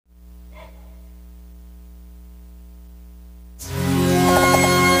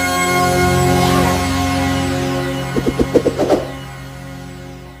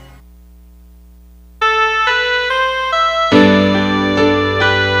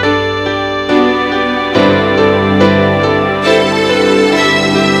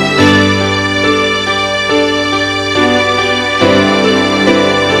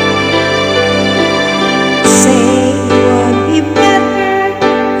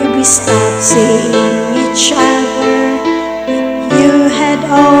we stopped seeing each other. You had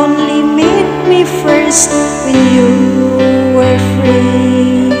only met me first when you were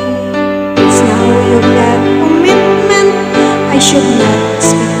free. It's now you've got commitment. I should not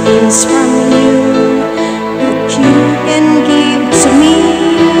expect things from you that you can give to me.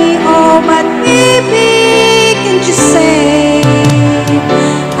 Oh, but baby, can't you say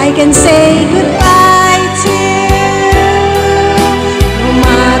I can say goodbye to you? No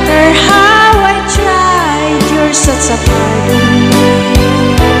matter how I tried, you're such a part of me.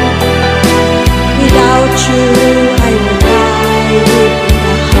 Without you, I would die within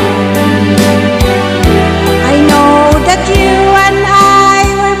a heart. I know that you and I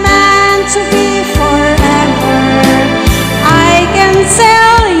were meant to be forever. I can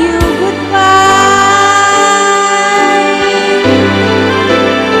tell you goodbye.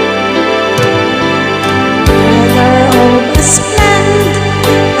 Brother always planned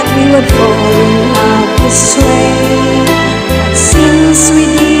that we would fall in love this way. But since we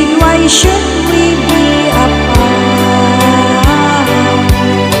did, why should we be apart?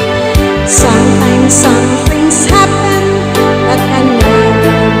 Sometimes some things happen that can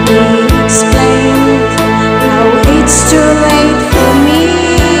never be explained. Now it's too late for me.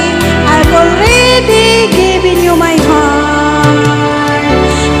 I've already given you my heart.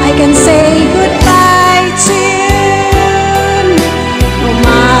 I can say goodbye to you. No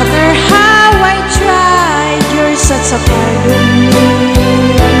matter how I tried, you're such a part of me.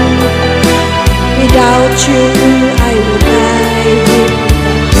 Without you, I would die within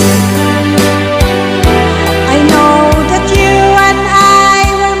a heart. I know that you and I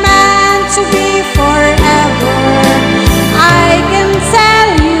were meant to be forever. I can tell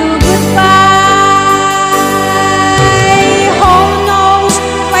you goodbye. Who knows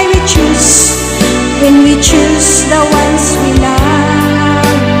why we choose when we choose the ones we love?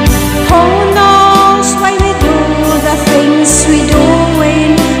 Who knows why we do the things we do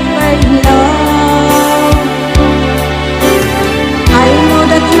when we're in love? I know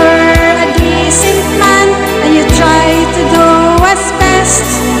that you're a decent man and you try to do what's best,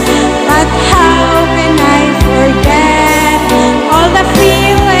 but how can I forget all the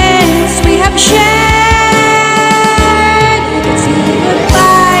feelings we have shared? I can say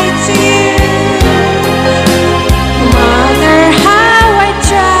goodbye to you. No matter how I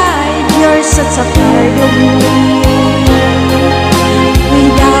tried, you're such a part of me.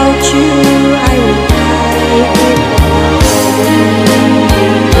 Without you, I would die within a heart.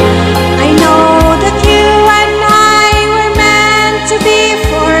 I know that you and I were meant to be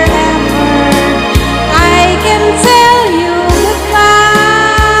forever. I can tell you goodbye.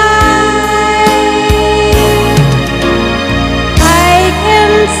 I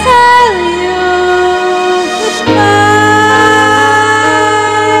can tell you goodbye.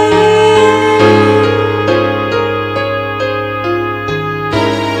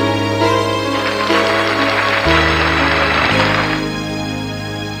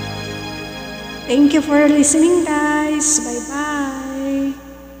 Thank you for listening, guys. Bye.